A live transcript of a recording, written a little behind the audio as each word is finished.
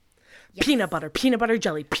Yes. peanut butter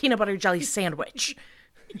jelly sandwich.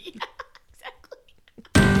 Yeah, exactly.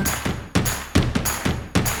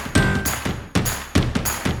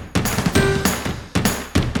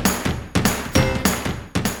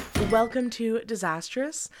 Welcome to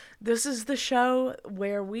Disastrous. This is the show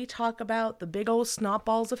where we talk about the big old snot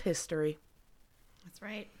balls of history. That's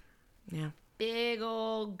right. Yeah. Big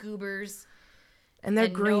old goobers. And they're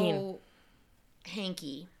and green. No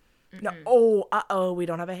hanky. No, we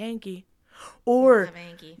don't have a hanky. Or, have a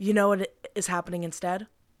hanky. you know what is happening instead?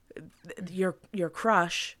 Your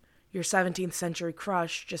crush, your 17th century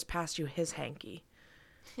crush, just passed you his hanky.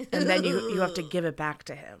 And then you have to give it back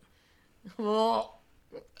to him. Oh,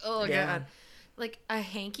 Yeah. God. Like, a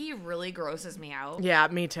hanky really grosses me out. Yeah,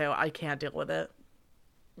 me too. I can't deal with it.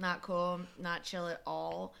 Not cool. Not chill at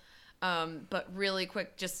all. But really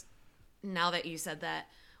quick, just now that you said that,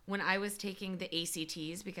 when I was taking the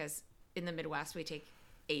ACTs, because in the Midwest we take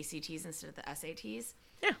ACTs instead of the SATs.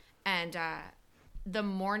 Yeah. And the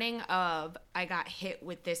morning of, I got hit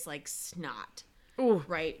with this, like, snot. Ooh.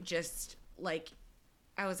 Right? Just, like,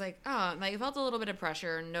 I was like, oh, like, I felt a little bit of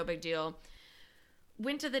pressure. No big deal.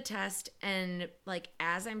 Went to the test, and, like,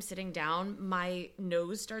 as I'm sitting down, my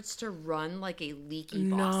nose starts to run like a leaky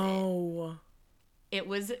faucet. No. It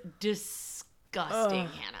was disgusting,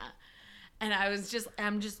 Hannah. And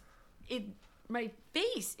my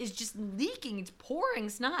face is just leaking. It's pouring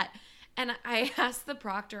snot. And I asked the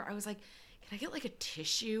proctor, I was like, can I get like a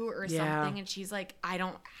tissue or something? And she's like, I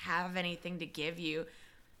don't have anything to give you.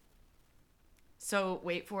 So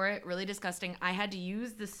wait for it. Really disgusting. I had to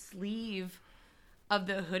use the sleeve of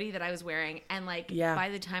the hoodie that I was wearing. And like, by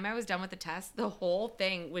the time I was done with the test, the whole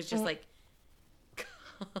thing was just like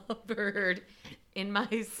covered in my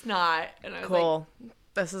snot. And I was Cool. like,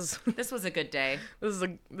 This is this was a good day. this is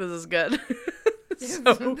good. This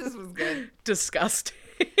was good. Disgusting.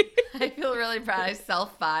 I feel really proud. I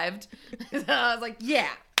self-fived. I was like, yeah.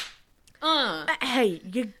 Hey,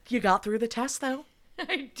 you got through the test though.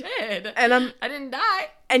 I did. And I didn't die.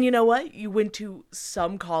 And you know what? You went to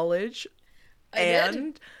some college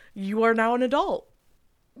and you are now an adult.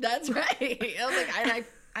 That's right. I was like,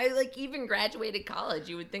 I like even graduated college.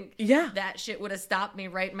 You would think that shit would have stopped me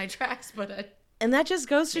right in my tracks, but and that just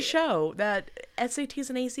goes to show that SATs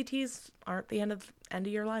and ACTs aren't the end of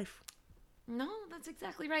your life. No, that's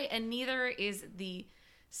exactly right. And neither is the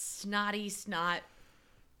snotty snot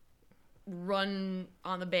run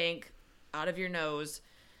on the bank out of your nose.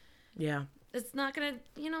 Yeah. It's not going to,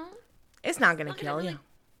 It's not going to kill you. Really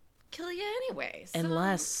kill you anyway. So.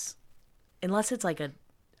 Unless it's like an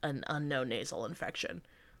unknown nasal infection.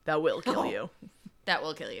 That will kill you. That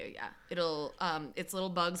will kill you, yeah. It'll, its little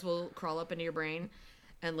bugs will crawl up into your brain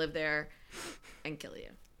and live there and kill you.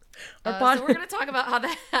 So we're going to talk about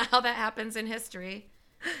how that happens in history.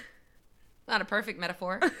 Not a perfect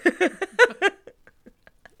metaphor. It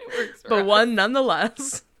works but one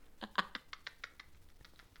nonetheless.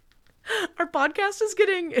 Our podcast is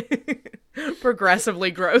getting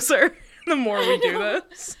progressively grosser the more we do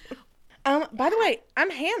this. By the way,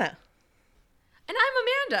 I'm Hannah. And I'm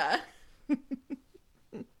Amanda.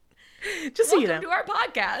 Just so you know. Welcome to our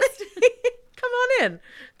podcast. Come on in.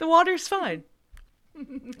 The water's fine.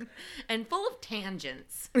 And full of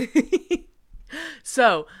tangents.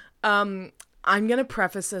 So, I'm going to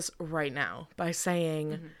preface this right now by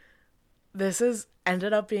saying this has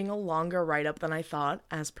ended up being a longer write-up than I thought,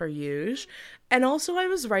 as per usual. And also, I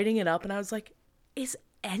was writing it up and I was like, is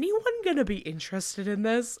anyone going to be interested in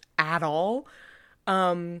this at all?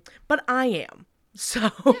 But I am. So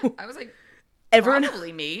I was like,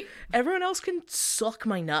 probably me. Everyone else can suck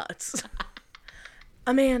my nuts.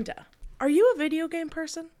 Amanda, are you a video game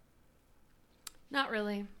person? Not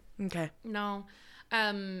really. Okay. No.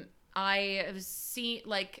 I have seen,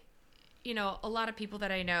 like, a lot of people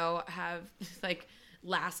that I know have, like,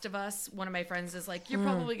 Last of Us. One of my friends is like, you're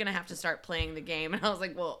probably going to have to start playing the game. And I was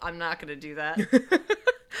like, well, I'm not going to do that.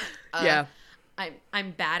 Yeah. I'm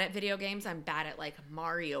bad at video games. I'm bad at, like,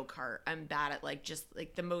 Mario Kart. I'm bad at, like, just,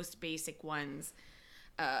 like, the most basic ones.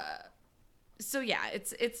 So, yeah,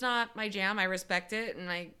 it's not my jam. I respect it, and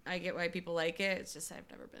I get why people like it. It's just I've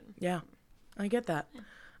never been. Yeah, I get that.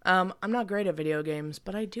 I'm not great at video games,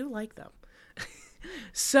 but I do like them.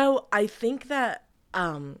 So I think that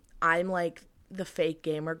I'm, like, the fake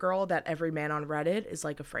gamer girl that every man on Reddit is,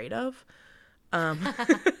 like, afraid of.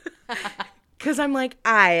 Because I'm like,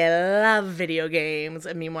 I love video games.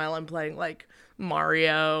 And meanwhile, I'm playing, like,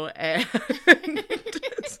 Mario and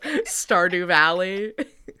Stardew Valley.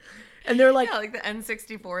 And they're like... Yeah, like the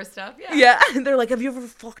N64 stuff. Yeah. Yeah. And they're like, have you ever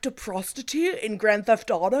fucked a prostitute in Grand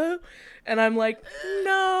Theft Auto? And I'm like,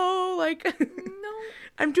 no. Like... No.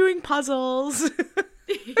 I'm doing puzzles.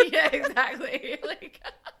 Yeah, exactly. Like,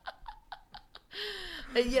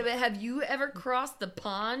 yeah, but have you ever crossed the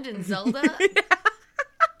pond in Zelda?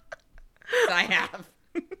 I have.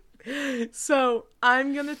 So,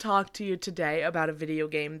 I'm going to talk to you today about a video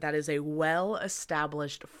game that is a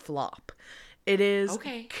well-established flop. It is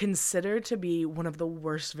considered to be one of the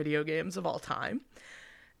worst video games of all time.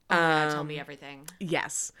 Tell me everything.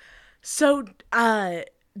 Yes. So, do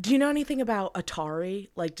you know anything about Atari?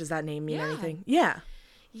 Like, does that name mean anything? Yeah.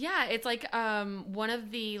 Yeah, it's like one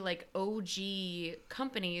of the like OG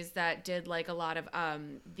companies that did like a lot of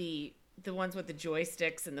the ones with the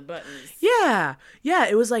joysticks and the buttons. Yeah. Yeah,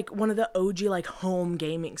 it was like one of the OG like home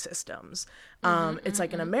gaming systems. It's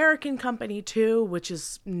like an American company too, which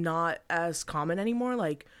is not as common anymore.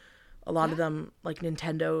 Like a lot of them, like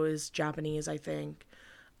Nintendo is Japanese, I think.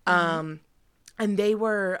 And they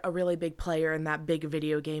were a really big player in that big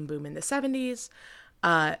video game boom in the 70s.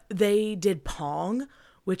 They did Pong,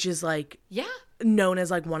 which is like known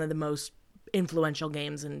as like one of the most influential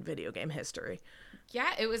games in video game history.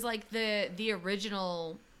 Yeah, it was like the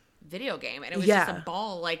original video game, and it was just a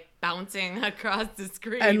ball like bouncing across the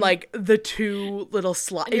screen, and like the two little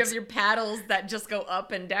slides. You have your paddles that just go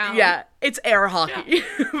up and down. Yeah, it's air hockey,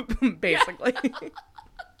 basically.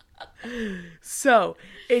 So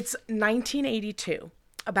it's 1982,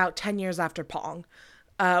 about 10 years after Pong.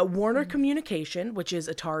 Warner Communication, which is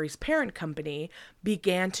Atari's parent company,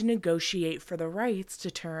 began to negotiate for the rights to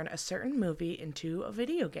turn a certain movie into a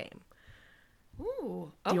video game.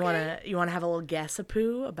 Ooh, okay. Do you wanna have a little guess,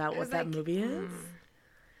 Apu, about what that movie is?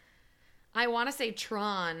 I want to say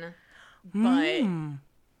Tron, but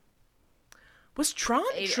was Tron?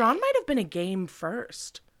 Tron might have been a game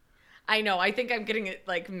first. I know. I think I'm getting it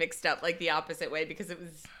like mixed up, like the opposite way, because it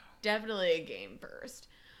was definitely a game first.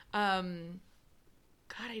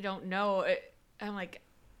 God, I don't know. I'm like,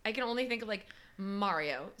 I can only think of like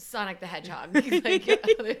Mario, Sonic the Hedgehog.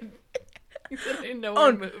 Like,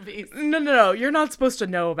 movies. No. You're not supposed to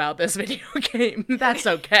know about this video game. That's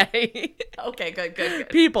okay. Okay, good.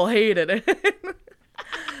 People hated it.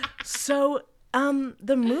 So,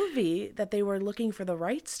 the movie that they were looking for the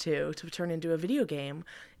rights to turn into a video game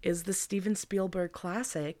is the Steven Spielberg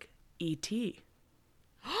classic, E.T.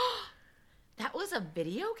 That was a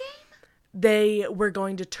video game? They were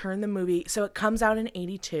going to turn the movie, so it comes out in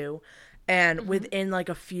 82, and within like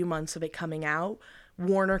a few months of it coming out,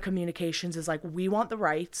 Warner Communications is like, we want the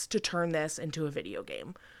rights to turn this into a video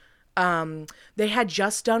game. They had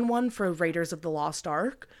just done one for Raiders of the Lost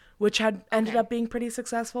Ark, which had ended up being pretty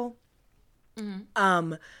successful.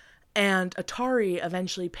 And Atari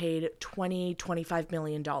eventually paid $25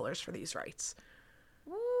 million for these rights.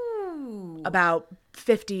 Ooh. About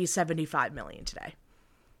 75 million today.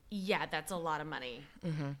 Yeah, that's a lot of money.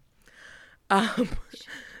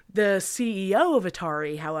 The CEO of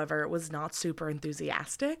Atari, however, was not super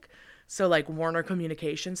enthusiastic. So, like, Warner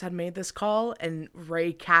Communications had made this call, and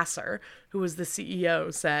Ray Kasser, who was the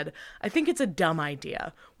CEO, said, I think it's a dumb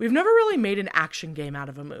idea. We've never really made an action game out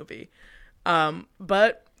of a movie.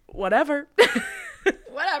 But whatever.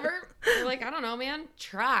 Whatever. They're like, I don't know, man.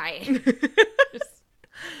 Try. Just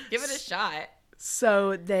give it a shot.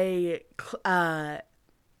 So they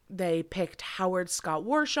picked Howard Scott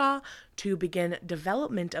Warshaw to begin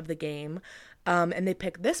development of the game. And they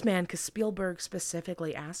picked this man because Spielberg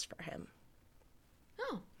specifically asked for him.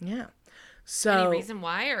 Oh. Yeah. So any reason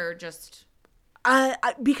why, or just?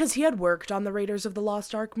 Because he had worked on the Raiders of the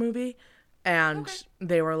Lost Ark movie, and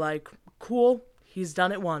they were like, cool, he's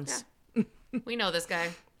done it once. Yeah. We know this guy.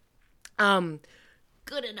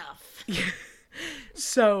 Good enough.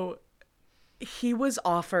 So he was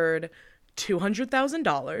offered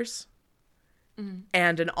 $200,000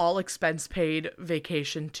 and an all expense paid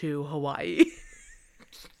vacation to Hawaii.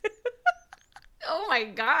 Oh my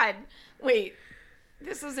God. Wait,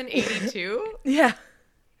 this was in 82? Yeah.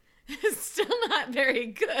 It's still not very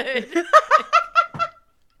good.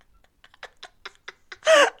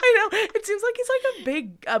 I know. It seems like he's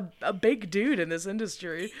like a big dude in this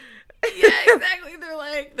industry. Yeah, exactly. They're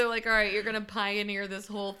like, all right, you're gonna pioneer this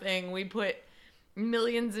whole thing. We put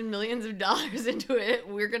millions and millions of dollars into it.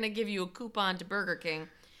 We're gonna give you a coupon to Burger King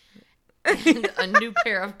and a new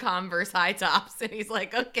pair of Converse high tops. And he's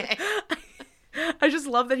like, okay. I just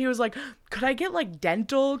love that he was like, could I get like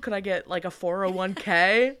dental? Could I get like a 401k?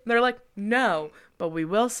 And they're like, no, but we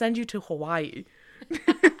will send you to Hawaii.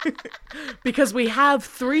 Because we have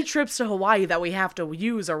 3 trips to Hawaii that we have to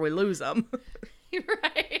use or we lose them.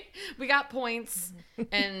 Right. We got points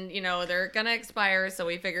and, they're going to expire. So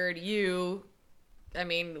we figured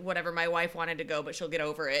whatever, my wife wanted to go, but she'll get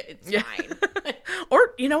over it. It's fine.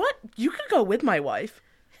 Or, you know what? You could go with my wife.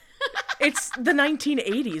 It's the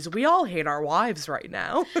 1980s. We all hate our wives right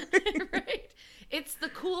now. Right? It's the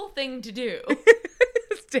cool thing to do.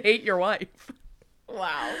 To hate your wife.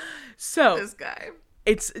 Wow. So, This guy.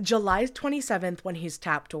 it's July 27th when he's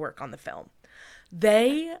tapped to work on the film.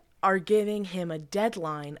 They are giving him a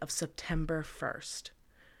deadline of September 1st.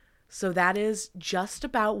 So that is just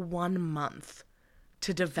about 1 month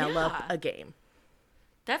to develop a game.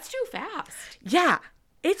 That's too fast. Yeah,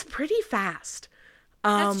 it's pretty fast.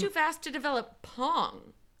 That's too fast to develop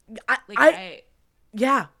Pong.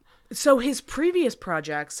 Yeah. So his previous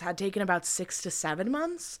projects had taken about 6 to 7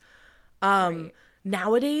 months. Right.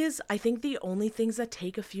 Nowadays, I think the only things that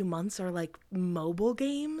take a few months are like mobile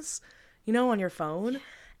games, you know, on your phone.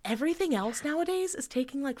 Everything else nowadays is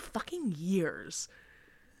taking like fucking years.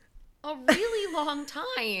 A really long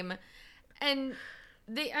time. And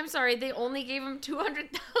they only gave him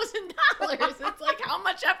 $200,000. It's like, how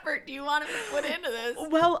much effort do you want him to put into this?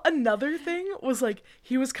 Well, another thing was like,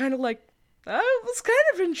 he was kind of like, I was kind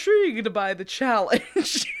of intrigued by the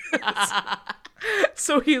challenge.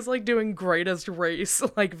 So he's like doing Greatest Race,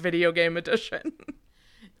 like video game edition.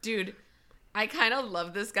 Dude, I kind of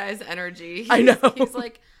love this guy's energy. I know. He's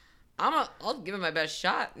like, I'll give him my best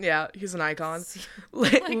shot. Yeah, he's an icon.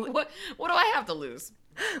 Like, what do I have to lose?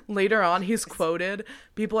 Later on, he's quoted.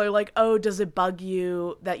 People are like, oh, does it bug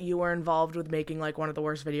you that you were involved with making like one of the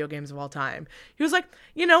worst video games of all time? He was like,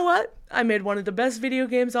 you know what? I made one of the best video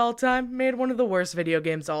games of all time, made one of the worst video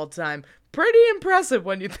games of all time. Pretty impressive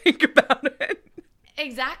when you think about it.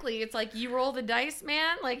 Exactly. It's like you roll the dice,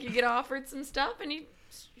 man. Like you get offered some stuff and you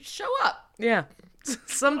show up. Yeah.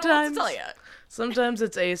 Sometimes, I don't know what to tell you. Sometimes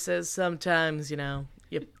it's aces. Sometimes, you know,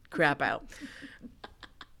 you crap out.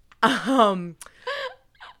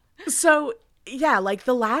 So, yeah, like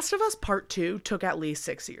The Last of Us Part 2 took at least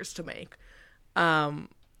 6 years to make. You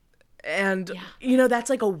know, that's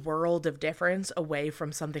like a world of difference away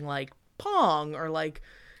from something like Pong or like,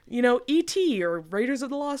 you know, E.T. or Raiders of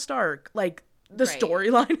the Lost Ark. Like, the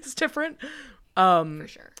storyline is different. For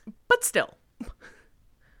sure. But still.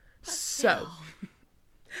 So,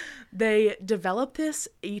 they developed this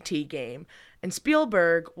E.T. game, and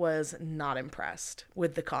Spielberg was not impressed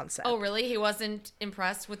with the concept. Oh, really? He wasn't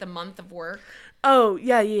impressed with a month of work? Oh,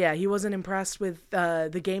 yeah. He wasn't impressed with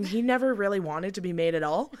the game. He never really wanted to be made at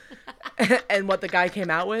all. And what the guy came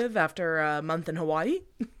out with after a month in Hawaii.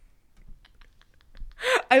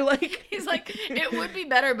 He's like, it would be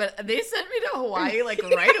better, but they sent me to Hawaii like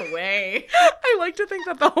right away. I like to think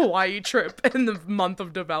that the Hawaii trip and the month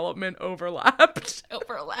of development overlapped.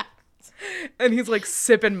 And he's like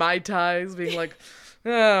sipping Mai Tais, being like,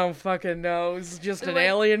 oh, fucking no, he's just an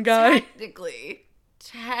alien guy.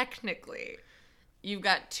 Technically, you've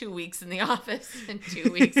got 2 weeks in the office and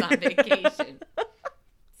 2 weeks on vacation.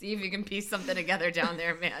 See if you can piece something together down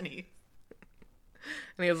there, man.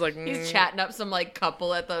 And he was like, he's chatting up some like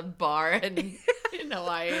couple at the bar in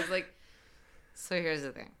Hawaii. He's like, so here's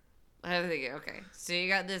the thing. I was thinking, okay, so you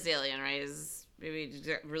got this alien, right? Is maybe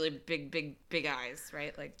really big eyes,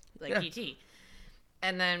 right? Like E.T.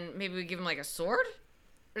 And then maybe we give him like a sword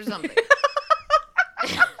or something.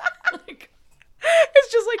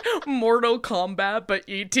 It's just like Mortal Kombat, but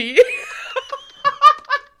E.T. That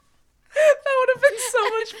would have been so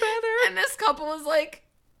much better. And this couple was like,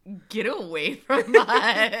 get away from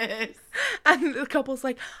us. And the couple's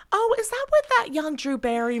like, oh, is that with that young Drew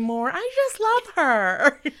Barrymore? I just love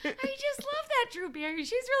her. I just love that Drew Barrymore.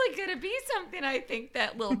 She's really gonna be something, I think,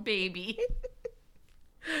 that little baby.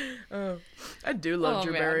 Oh, I do love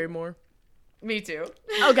Drew Barrymore. Me too.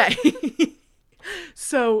 Okay.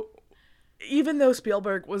 So, even though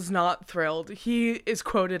Spielberg was not thrilled, he is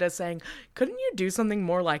quoted as saying, couldn't you do something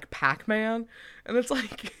more like Pac-Man? And it's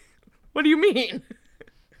like, what do you mean?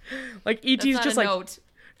 Like E.T.'s just like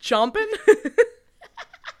chomping?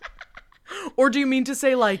 Or do you mean to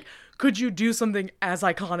say like, could you do something as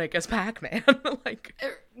iconic as Pac-Man? Like,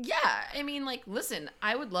 yeah, I mean, like, listen,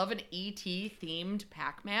 I would love an E.T. themed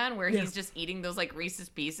Pac-Man where he's just eating those like Reese's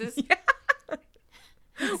Pieces. Yeah.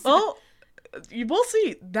 Well, we'll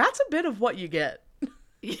see. That's a bit of what you get.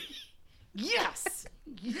 Yes.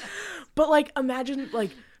 But like, imagine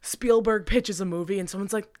like Spielberg pitches a movie and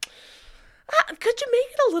someone's like, could you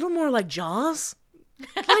make it a little more like Jaws?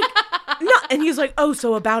 Like, no. And he's like, oh,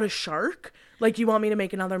 so about a shark? Like, you want me to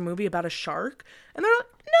make another movie about a shark? And they're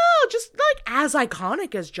like, no, just like as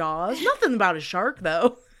iconic as Jaws. Nothing about a shark,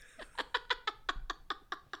 though.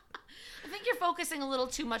 I think you're focusing a little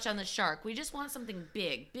too much on the shark. We just want something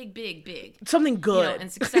big. Something good. You know,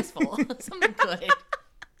 and successful. Something good.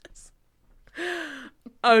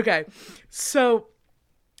 Okay. So,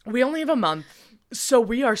 we only have a month. So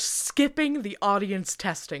we are skipping the audience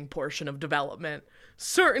testing portion of development.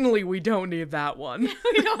 Certainly we don't need that one.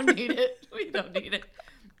 We don't need it. We don't need it.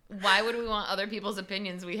 Why would we want other people's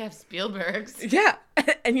opinions? We have Spielberg's. Yeah.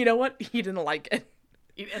 And you know what? He didn't like it.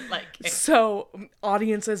 He didn't like it. So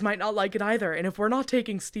audiences might not like it either. And if we're not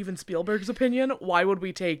taking Steven Spielberg's opinion, why would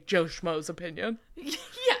we take Joe Schmo's opinion? Yeah,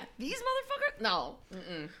 these motherfuckers? No.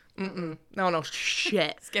 No,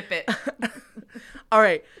 shit. Skip it. All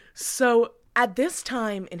right. So at this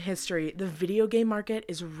time in history, the video game market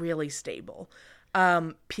is really stable.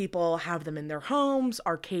 People have them in their homes.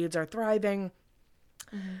 Arcades are thriving.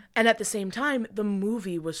 And at the same time, the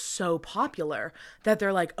movie was so popular that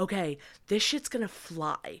they're like, okay, this shit's gonna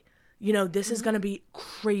fly. You know, this is gonna be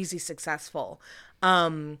crazy successful.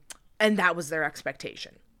 And that was their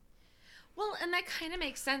expectation. Well, and that kind of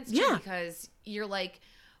makes sense, too, because you're like,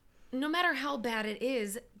 no matter how bad it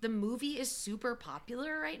is, the movie is super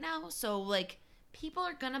popular right now. So, like, people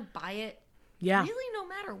are gonna buy it really no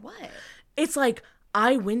matter what. It's like,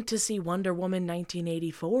 I went to see Wonder Woman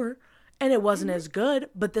 1984. And it wasn't as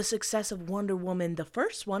good, but the success of Wonder Woman, the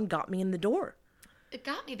first one, got me in the door. It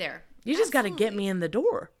got me there. You just got to get me in the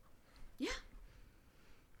door. Yeah.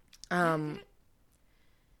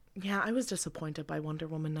 Yeah, I was disappointed by Wonder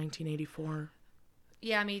Woman 1984.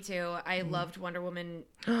 Yeah, me too. I loved Wonder Woman.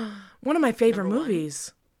 One of my favorite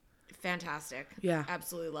movies. Fantastic. Yeah.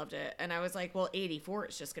 Absolutely loved it. And I was like, well, 84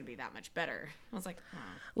 is just going to be that much better. I was like,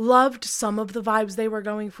 Loved some of the vibes they were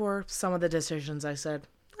going for. Some of the decisions I said,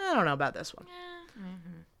 I don't know about this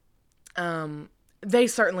one. They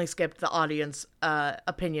certainly skipped the audience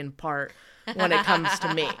opinion part when it comes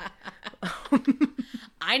to me.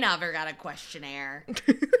 I never got a questionnaire. I'll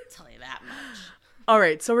tell you that much. All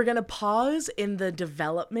right, so we're going to pause in the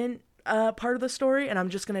development part of the story, and I'm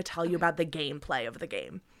just going to tell you about the gameplay of the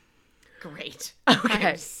game. Great. Okay.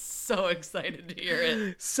 I'm so excited to hear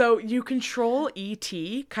it. So you control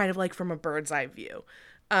E.T. kind of like from a bird's eye view.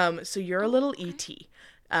 So you're a little E.T.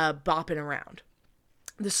 Bopping around.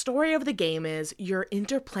 The story of the game is your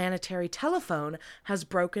interplanetary telephone has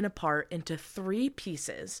broken apart into 3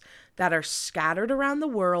 pieces that are scattered around the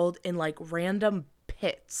world in like random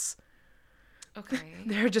pits. Okay.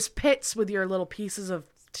 They're just pits with your little pieces of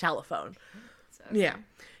telephone. Okay. Yeah.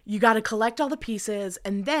 You got to collect all the pieces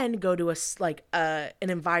and then go to an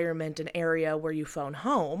environment, an area where you phone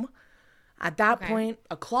home. At that point,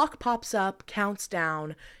 a clock pops up, counts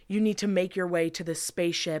down. You need to make your way to the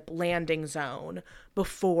spaceship landing zone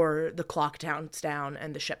before the clock counts down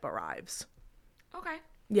and the ship arrives. Okay.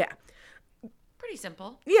 Yeah. Pretty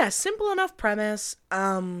simple. Yeah, simple enough premise.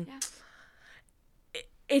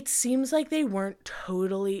 It seems like they weren't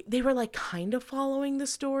totally... They were, like, kind of following the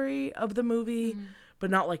story of the movie, but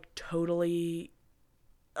not, like, totally...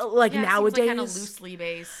 Like nowadays, like kind of loosely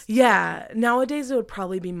based. Yeah, nowadays it would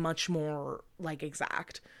probably be much more like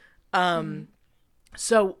exact.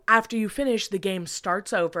 So after you finish, the game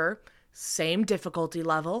starts over, same difficulty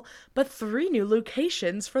level, but 3 new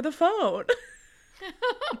locations for the phone.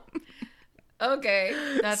 Okay,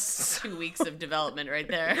 that's 2 weeks of development right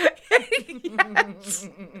there. Yes.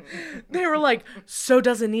 They were like, so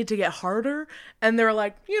does it need to get harder? And they were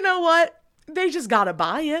like, you know what? They just gotta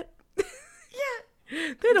buy it. Yeah.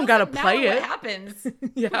 They don't gotta play it. What happens?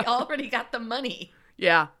 Yeah. We already got the money.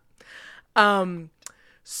 Yeah.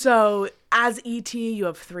 So as E.T., you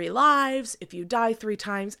have 3 lives. If you die 3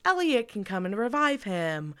 times, Elliot can come and revive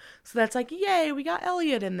him. So that's like, yay, we got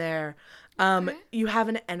Elliot in there. You have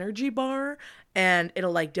an energy bar, and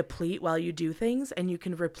it'll like deplete while you do things, and you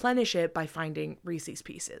can replenish it by finding Reese's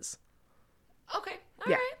Pieces. Okay.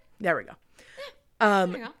 All right. There we go. There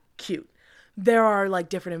you go. Cute. There are like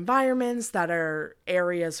different environments that are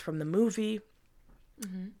areas from the movie.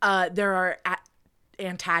 There are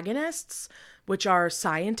antagonists, which are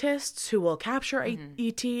scientists who will capture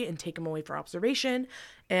E.T. and take him away for observation,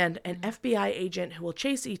 and an FBI agent who will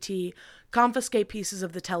chase E.T., confiscate pieces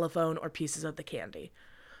of the telephone or pieces of the candy.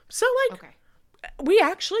 So like, we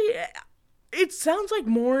actually, it sounds like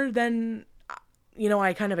more than,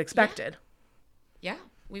 I kind of expected. Yeah.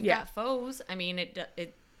 We've got foes. I mean, it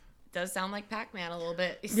does sound like Pac-Man a little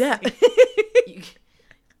bit. Yeah.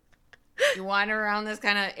 You wander around this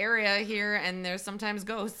kind of area here, and there's sometimes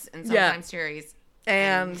ghosts and sometimes cherries.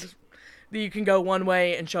 And you can go one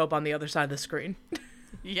way and show up on the other side of the screen.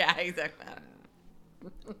 Yeah, exactly.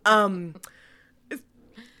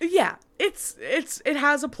 Yeah, it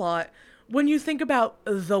has a plot. When you think about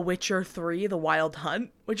The Witcher 3, The Wild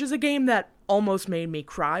Hunt, which is a game that almost made me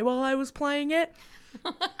cry while I was playing it,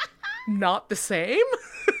 not the same.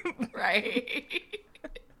 Right.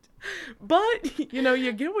 But,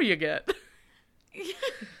 you get what you get.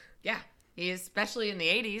 Yeah. Especially in the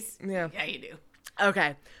 80s. Yeah. Yeah, you do.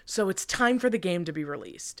 Okay, so it's time for the game to be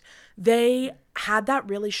released. They had that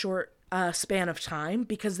really short span of time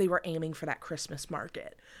because they were aiming for that Christmas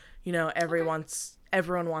market. You know, everyone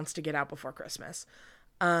wants to get out before Christmas.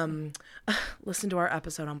 Listen to our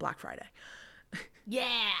episode on Black Friday.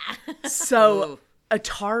 Yeah. So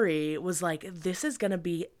Atari was like, this is going to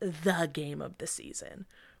be the game of the season,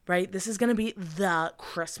 right? This is going to be the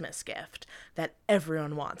Christmas gift that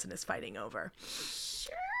everyone wants and is fighting over.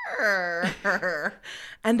 Sure.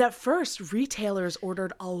 And at first, retailers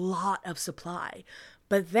ordered a lot of supply.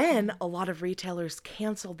 But then a lot of retailers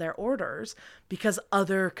canceled their orders because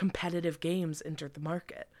other competitive games entered the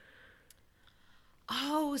market.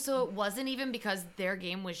 Oh, so it wasn't even because their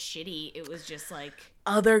game was shitty. It was just like...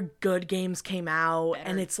 Other good games came out, better.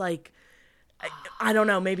 and it's like, I don't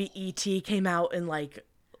know, maybe E.T. came out in like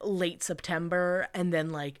late September, and then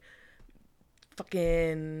like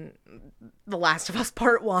fucking The Last of Us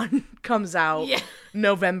Part 1 comes out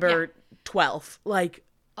November 12th. Like...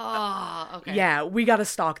 Oh, okay. Yeah, we gotta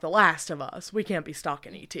stalk The Last of Us. We can't be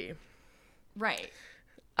stalking E.T. Right.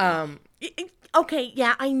 Okay,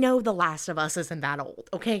 yeah, I know The Last of Us isn't that old.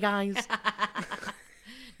 Okay, guys?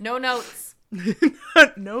 No notes.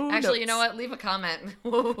 No Actually, notes. you know what? Leave a comment.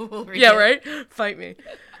 We'll read Yeah, it. right? Fight me.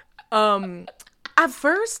 At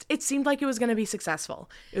first, it seemed like it was going to be successful.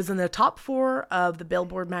 It was in the top 4 of the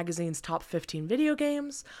Billboard magazine's top 15 video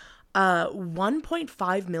games.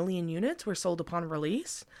 1.5 million units were sold upon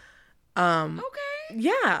release. Okay.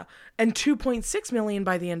 Yeah, and 2.6 million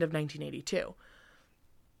by the end of 1982.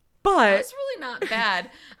 But That's really not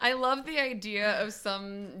bad. I love the idea of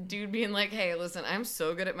some dude being like, hey, listen, I'm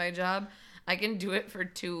so good at my job. I can do it for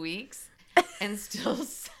 2 weeks and still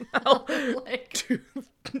sell like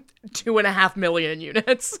 2.5 million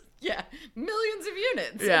units. millions of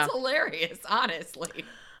units. Yeah. It's hilarious, honestly.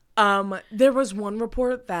 There was one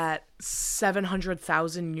report that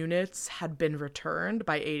 700,000 units had been returned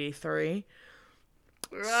by 83.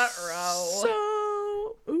 Ruh-roh.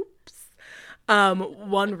 So, oops.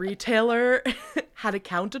 One retailer had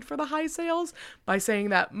accounted for the high sales by saying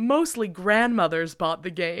that mostly grandmothers bought the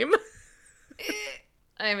game.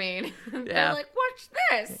 I mean, Yeah. they're like, what's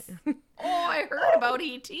this? Oh, I heard about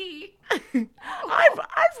E.T.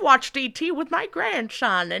 I've watched E.T. with my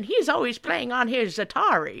grandson, and he's always playing on his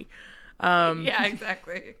Atari. Yeah,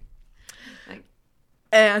 exactly. Like,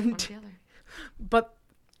 And one or the other. but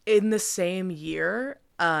in the same year,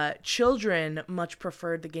 children much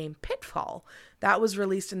preferred the game Pitfall. That was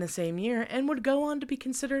released in the same year and would go on to be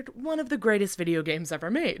considered one of the greatest video games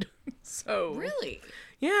ever made. So Really?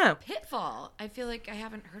 yeah, Pitfall. I feel like I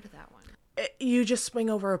haven't heard of that one. you just swing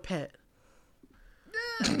over a pit.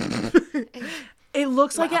 It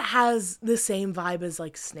looks like it has the same vibe as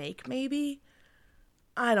like Snake, maybe.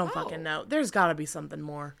 I don't fucking know. There's got to be something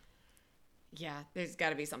more. Yeah, there's got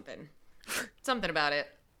to be something. Something about it.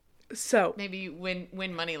 So Maybe win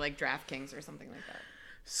money like DraftKings or something like that.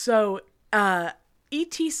 So,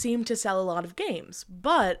 E.T. seemed to sell a lot of games,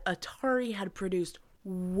 but Atari had produced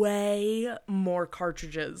way more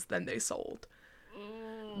cartridges than they sold.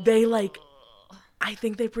 They, like, I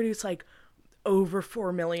think they produced, like, over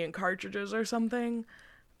 4 million cartridges or something.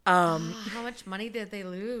 How much money did they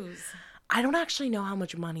lose? I don't actually know how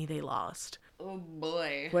much money they lost. Oh,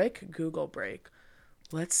 boy. Quick Google break.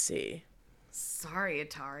 Let's see. Sorry,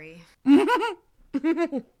 Atari.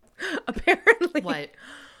 Apparently. What?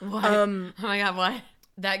 Oh, my God, what?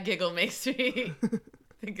 That giggle makes me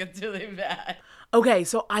think it's really bad. Okay,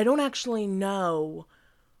 so I don't actually know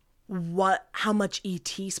how much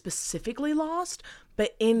E.T. specifically lost,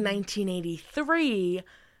 but in 1983,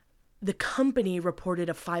 the company reported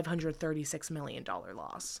a $536 million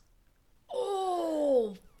loss.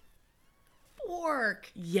 Oh,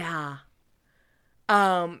 fork. Yeah.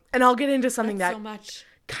 And I'll get into something That's that so much.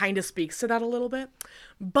 kind of speaks to that a little bit.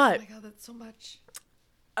 But Oh my God, that's so much.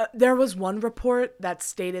 there was one report that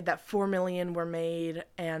stated that 4 million were made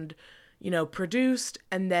and, produced,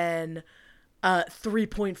 and then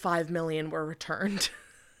 3.5 million were returned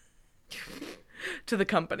to the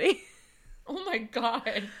company. Oh my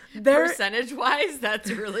God. There- Percentage-wise, that's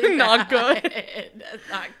really Not bad. good. That's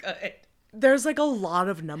not good. There's like a lot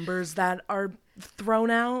of numbers that are thrown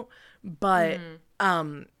out, but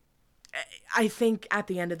I think at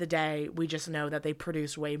the end of the day, we just know that they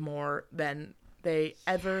produced way more than they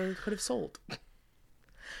ever could have sold.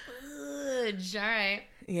 Fudge. All right.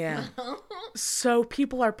 Yeah. So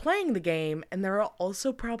people are playing the game, and there are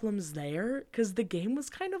also problems there because the game was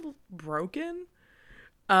kind of broken.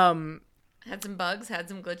 Had some bugs, had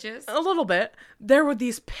some glitches. A little bit. There were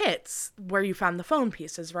these pits where you found the phone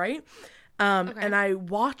pieces, right? And I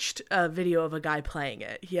watched a video of a guy playing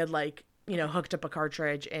it. He had like, hooked up a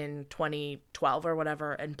cartridge in 2012 or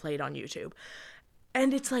whatever and played on YouTube.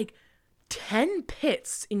 And it's like 10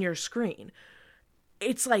 pits in your screen.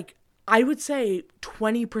 It's like, I would say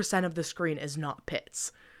 20% of the screen is not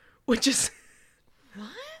pits, which is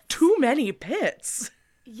too many pits.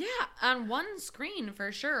 Yeah, on one screen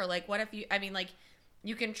for sure. Like, what if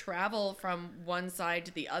you can travel from one side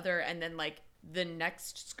to the other, and then like the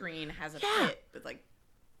next screen has a pit. It's like,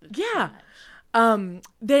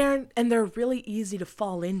 they're really easy to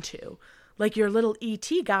fall into. Like your little ET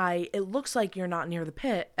guy, it looks like you're not near the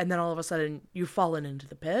pit, and then all of a sudden you've fallen into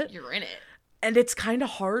the pit. You're in it. And it's kind of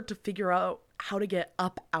hard to figure out how to get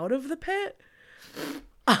up out of the pit.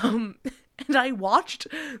 And I watched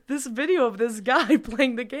this video of this guy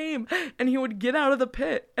playing the game, and he would get out of the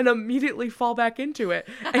pit and immediately fall back into it,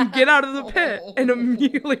 and get out of the pit and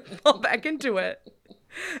immediately fall back into it.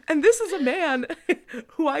 And this is a man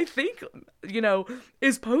who I think,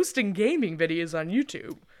 is posting gaming videos on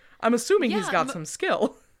YouTube. I'm assuming he's got some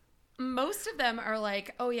skill. Most of them are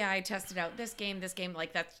like, oh yeah, I tested out this game,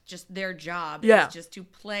 like that's just their job. Yeah. Is just to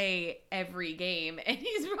play every game. And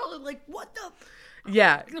he's probably like, what the?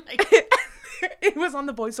 Yeah. It was on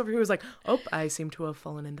the voiceover. He was like, oh, I seem to have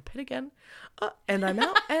fallen in the pit again. And I'm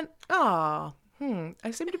out. And,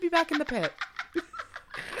 I seem to be back in the pit.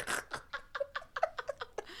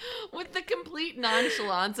 With the complete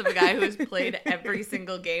nonchalance of a guy who has played every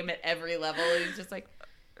single game at every level. He's just like,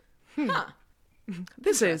 huh.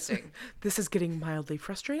 This is getting mildly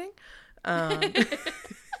frustrating. He's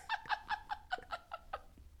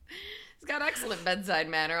got excellent bedside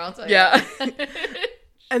manner, I'll tell you. Yeah.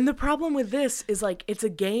 And the problem with this is like it's a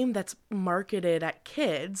game that's marketed at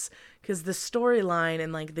kids because the storyline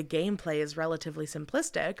and like the gameplay is relatively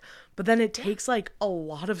simplistic, but then it takes like a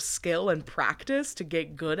lot of skill and practice to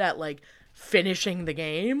get good at like finishing the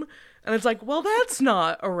game. And it's like, well, that's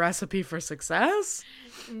not a recipe for success.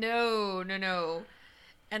 No.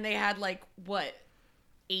 And they had like, what,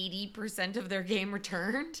 80% of their game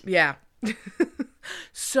returned? Yeah.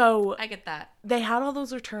 So I get that. They had all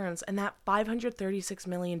those returns, and that $536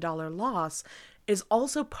 million loss is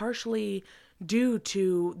also partially due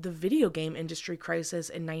to the video game industry crisis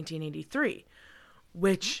in 1983,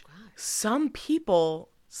 which some people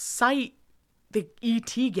cite the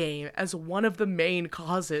E.T. game as one of the main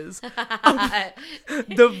causes of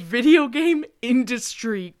the video game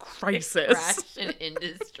industry crisis. Crash in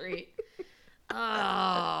industry.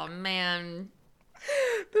 Oh, man.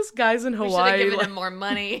 This guy's in Hawaii. We should have given him more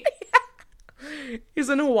money. He's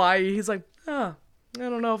in Hawaii. He's like, I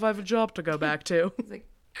don't know if I have a job to go back to. He's like,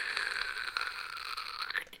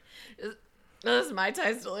 this Mai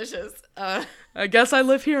Tai's delicious. I guess I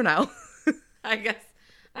live here now. I guess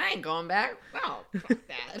I ain't going back. Oh, fuck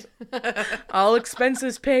that. All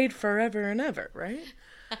expenses paid forever and ever, right?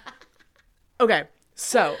 Okay,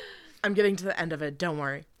 so I'm getting to the end of it. Don't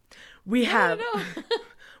worry. We have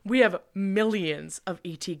millions of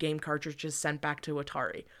E.T. game cartridges sent back to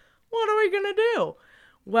Atari. What are we gonna do?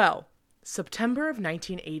 Well, September of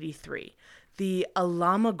 1983, the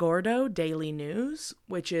Alamogordo Daily News,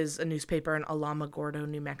 which is a newspaper in Alamogordo,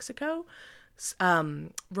 New Mexico,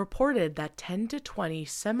 reported that 10 to 20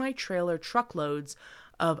 semi-trailer truckloads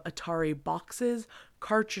of Atari boxes,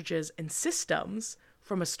 cartridges, and systems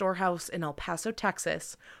from a storehouse in El Paso,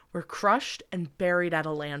 Texas, were crushed and buried at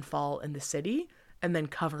a landfall in the city and then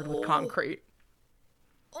covered with concrete.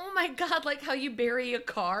 Oh my God, like how you bury a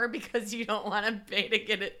car because you don't want to pay to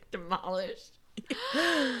get it demolished.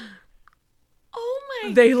 Oh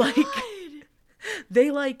my God.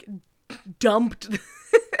 They dumped.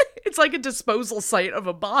 It's like a disposal site of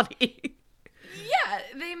a body. Yeah,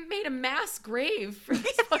 they made a mass grave for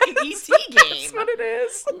this fucking ET game. That's what it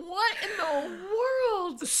is. What in the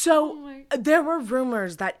world? So there were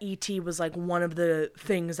rumors that E.T. was like one of the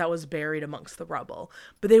things that was buried amongst the rubble,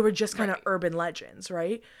 but they were just kind of urban legends,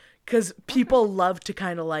 right? Because people love to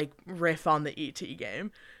kind of like riff on the E.T.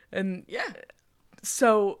 game, and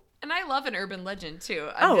so. And I love an urban legend too.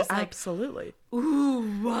 I'm just like, absolutely.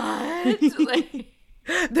 Ooh, what? Like,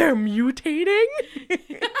 they're mutating.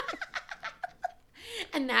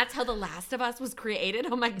 And that's how The Last of Us was created?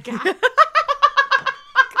 Oh my God.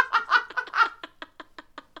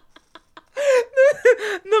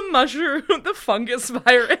 The mushroom, the fungus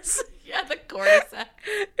virus. Yeah, the cordyceps.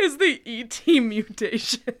 Is the E.T.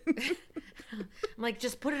 mutation. I'm like,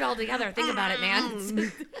 just put it all together. Think about it,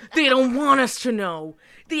 man. They don't want us to know.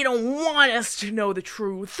 They don't want us to know the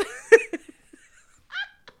truth.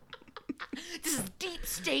 This is deep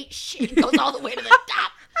state shit. It goes all the way to the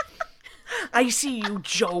top. I see you,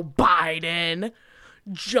 Joe Biden.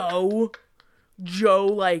 Joe. Joe,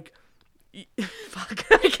 like, fuck,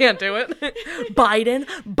 I can't do it.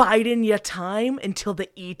 Biden your time until the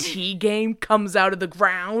ET game comes out of the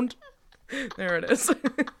ground. There it is.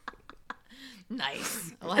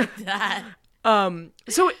 Nice. I like that.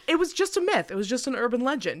 So it was just a myth. It was just an urban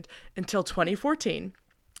legend until 2014,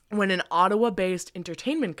 when an Ottawa-based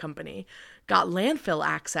entertainment company got landfill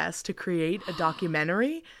access to create a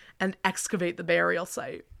documentary and excavate the burial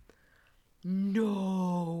site.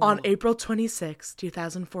 No. On April 26,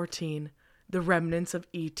 2014, the remnants of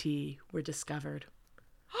E.T. were discovered.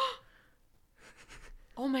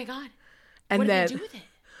 Oh my God. And what then, did they do with it?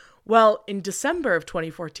 Well, in December of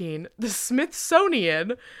 2014, the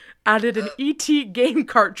Smithsonian added an E.T. game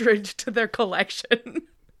cartridge to their collection,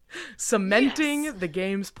 cementing the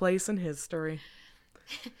game's place in history.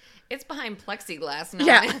 It's behind plexiglass now.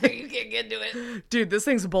 Yeah. You can't get to it. Dude, this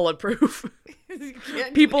thing's bulletproof. You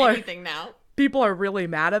can't People do are- anything now. People are really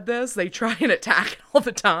mad at this. They try and attack it all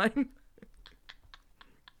the time.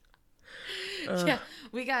 Yeah,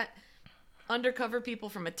 we got undercover people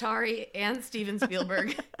from Atari and Steven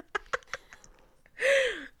Spielberg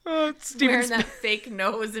wearing that fake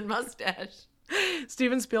nose and mustache.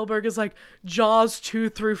 Steven Spielberg is like, Jaws 2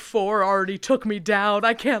 through 4 already took me down.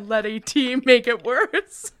 I can't let E.T. make it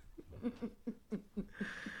worse.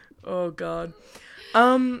 Oh, God.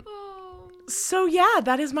 So, yeah,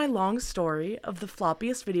 that is my long story of the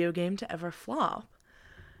floppiest video game to ever flop.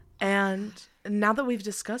 And now that we've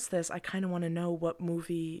discussed this, I kind of want to know what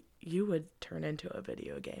movie you would turn into a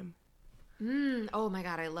video game. Oh my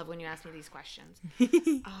God, I love when you ask me these questions.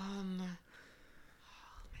 Oh my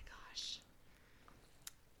gosh.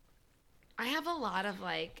 I have a lot of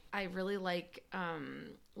I really like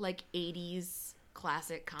 80s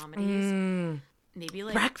classic comedies. Maybe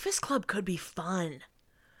Breakfast Club could be fun.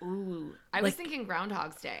 Ooh. I was thinking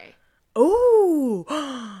Groundhog's Day. Ooh.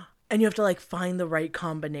 And you have to find the right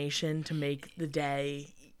combination to make the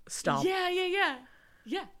day stop. Yeah.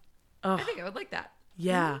 Oh, I think I would like that.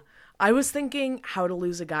 yeah. I was thinking How to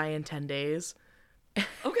Lose a Guy in 10 Days.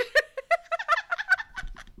 Okay.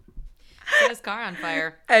 Set his car on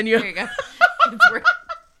fire. And There you go.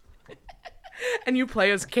 and you play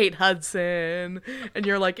as Kate Hudson, and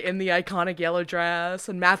you're in the iconic yellow dress,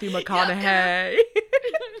 and Matthew McConaughey.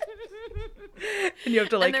 And you have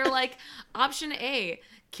to and they're like, option A,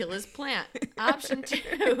 kill his plant. Option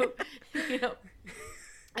 2,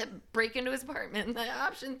 break into his apartment.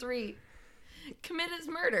 Option 3, commit his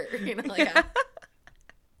murder.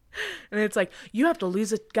 And it's like, you have to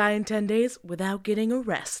lose a guy in 10 days without getting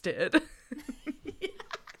arrested.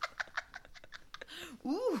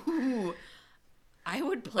 Ooh, I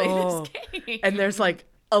would play this game. And there's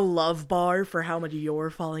a love bar for how much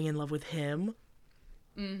you're falling in love with him.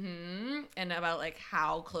 Mm-hmm. And about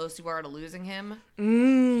how close you are to losing him.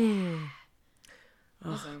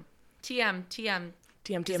 Listen, TM,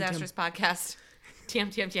 Disastrous Podcast.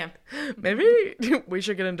 TM. Maybe we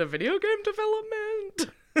should get into video game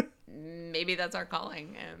development. Maybe that's our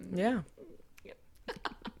calling. Yeah.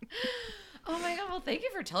 Oh my God! Well, thank you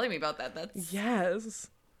for telling me about that. That's Yes.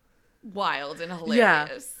 wild and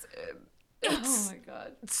hilarious. Oh my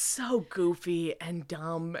God! It's so goofy and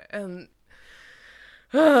dumb and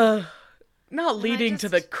not leading to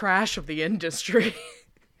the crash of the industry.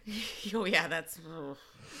 Oh yeah, that's.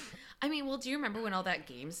 I mean, well, do you remember when all that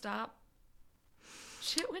GameStop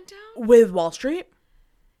shit went down? With Wall Street?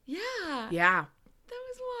 Yeah. Yeah. That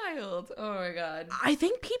was wild. Oh my God. I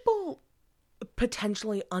think people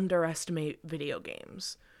potentially underestimate video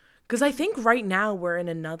games. Because I think right now we're in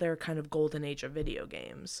another kind of golden age of video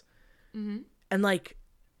games. Mm-hmm. And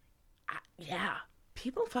yeah,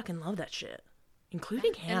 people fucking love that shit.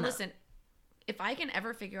 Including Hannah. And listen, if I can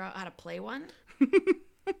ever figure out how to play one,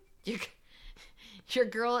 your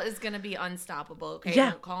girl is going to be unstoppable. Okay?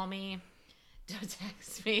 Yeah. Don't call me. Don't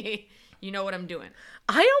text me. You know what I'm doing.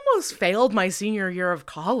 I almost failed my senior year of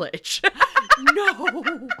college.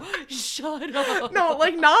 No. Shut up. No,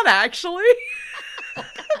 not actually. I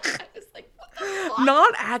was like, what the fuck?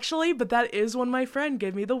 Not actually, but that is when my friend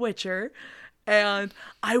gave me The Witcher. And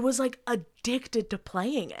I was addicted to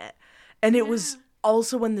playing it. And it was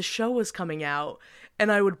also when the show was coming out.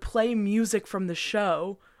 And I would play music from the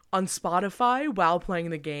show on Spotify while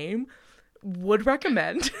playing the game. Would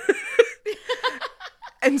recommend.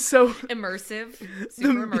 And so Immersive.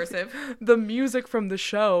 Super immersive. The music from the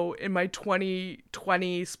show in my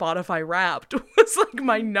 2020 Spotify Wrapped was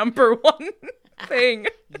my number one thing.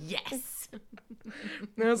 Yes.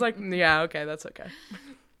 And I was like, yeah, okay, that's okay.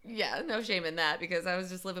 Yeah, no shame in that because I was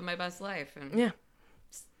just living my best life and Yeah.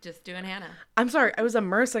 just doing Hannah. I'm sorry, I was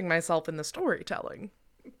immersing myself in the storytelling.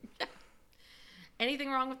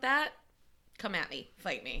 Anything wrong with that? come at me.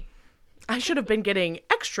 Fight me. I should have been getting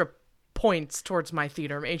extra points towards my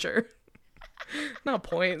theater major. Not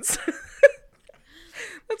points.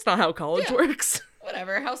 That's not how college works.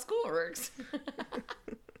 Whatever, how school works.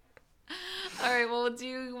 All right, well, do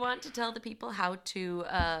you want to tell the people how to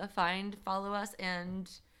follow us, and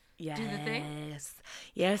do the thing?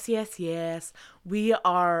 Yes. We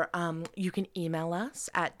are, you can email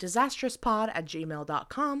us at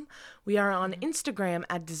disastrouspod@gmail.com. We are on Instagram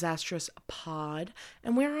at disastrouspod,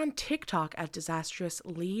 and we're on TikTok at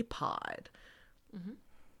disastrouslypod. Mm-hmm.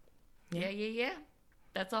 Yeah.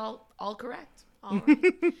 That's all correct. All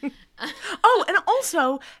right. Oh, and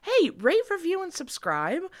also, hey, rate, review, and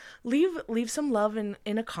subscribe. Leave some love in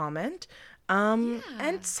a comment.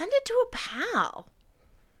 And send it to a pal.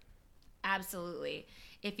 Absolutely.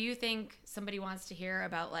 If you think somebody wants to hear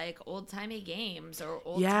about like old-timey games or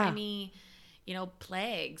old-timey,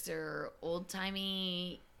 plagues or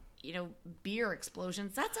old-timey, beer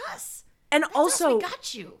explosions, that's us. And that's also, us. We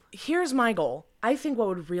got you. Here's my goal. I think what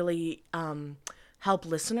would really help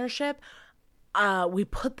listenership, we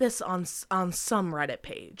put this on some Reddit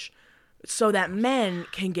page so that men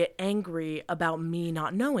can get angry about me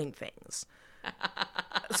not knowing things.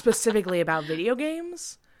 Specifically about video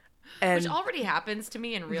games. Which already happens to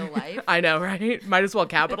me in real life. I know, right? Might as well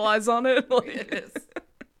capitalize on it. It is.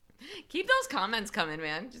 Keep those comments coming,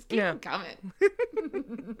 man. Just keep them coming.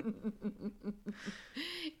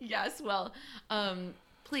 Yes, well,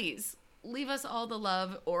 please leave us all the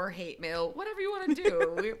love or hate mail, whatever you want to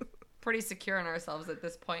do. We're pretty secure in ourselves at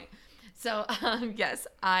this point. So, yes,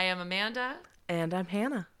 I am Amanda. And I'm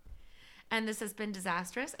Hannah. And this has been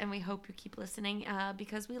Disastrous, and we hope you keep listening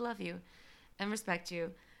because we love you and respect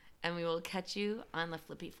you. And we will catch you on the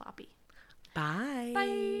flippy floppy. Bye.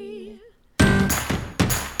 Bye.